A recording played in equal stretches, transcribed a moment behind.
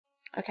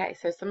Okay,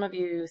 so some of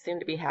you seem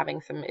to be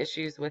having some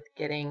issues with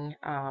getting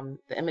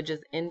the images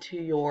into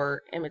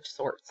your image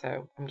sort.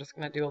 So I'm just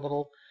going to do a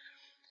little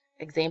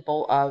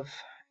example of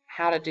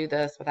how to do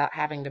this without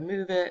having to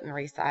move it and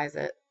resize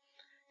it.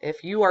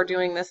 If you are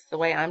doing this the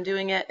way I'm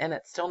doing it and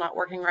it's still not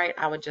working right,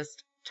 I would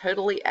just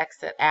totally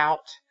exit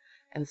out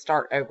and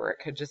start over. It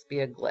could just be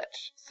a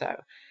glitch. So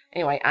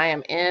anyway, I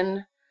am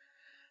in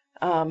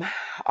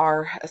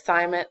our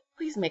assignment.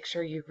 Please make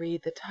sure you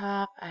read the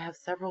top. I have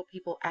several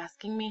people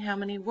asking me how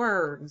many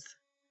words.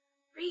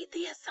 Read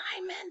the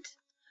assignment.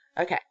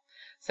 Okay,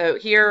 so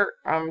here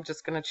I'm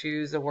just going to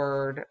choose a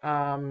word.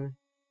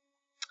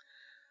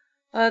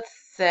 Let's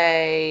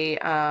say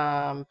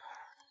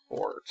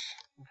porch.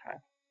 Okay.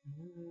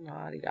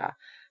 La-di-da.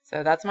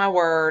 So that's my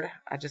word.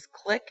 I just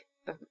click.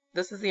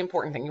 This is the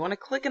important thing. You want to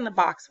click in the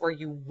box where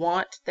you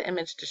want the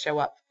image to show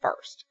up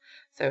first.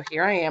 So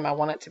here I am. I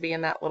want it to be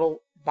in that little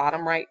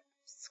bottom right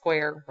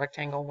square,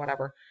 rectangle,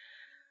 whatever.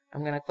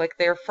 I'm going to click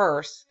there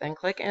first, then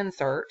click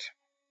Insert,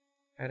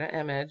 go to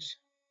Image,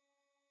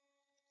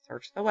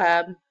 search the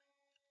web,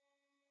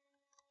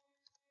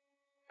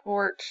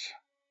 porch,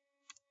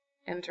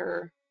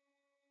 enter.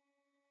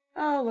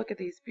 Oh, look at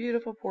these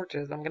beautiful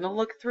porches. I'm going to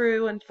look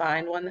through and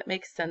find one that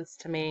makes sense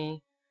to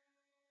me.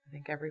 I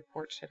think every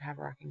porch should have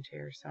rocking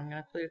chairs, so I'm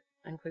going to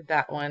include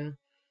that one.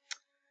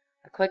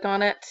 I click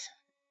on it.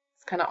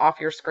 It's kind of off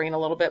your screen a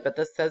little bit, but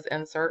this says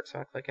Insert, so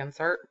I click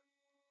Insert,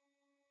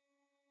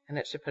 and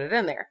it should put it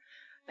in there.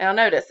 Now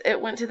notice, it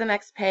went to the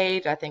next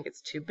page. I think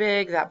it's too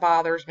big. That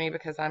bothers me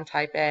because I'm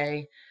type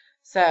A.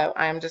 So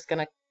I'm just going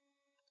to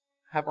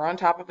hover on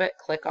top of it,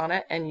 click on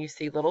it, and you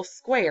see little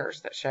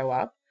squares that show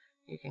up.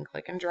 You can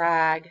click and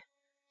drag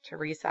to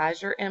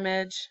resize your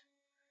image.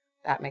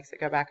 That makes it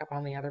go back up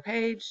on the other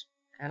page,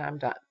 and I'm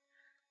done.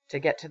 To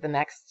get to the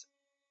next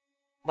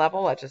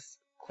level, I just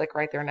click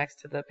right there next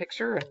to the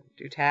picture and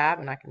do tab,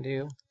 and I can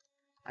do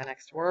my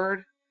next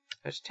word,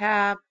 push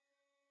tab.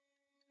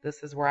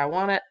 This is where I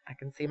want it. I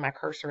can see my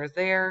cursor is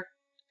there.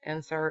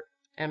 Insert,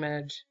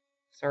 image,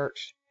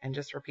 search, and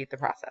just repeat the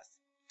process.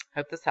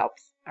 Hope this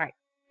helps. All right.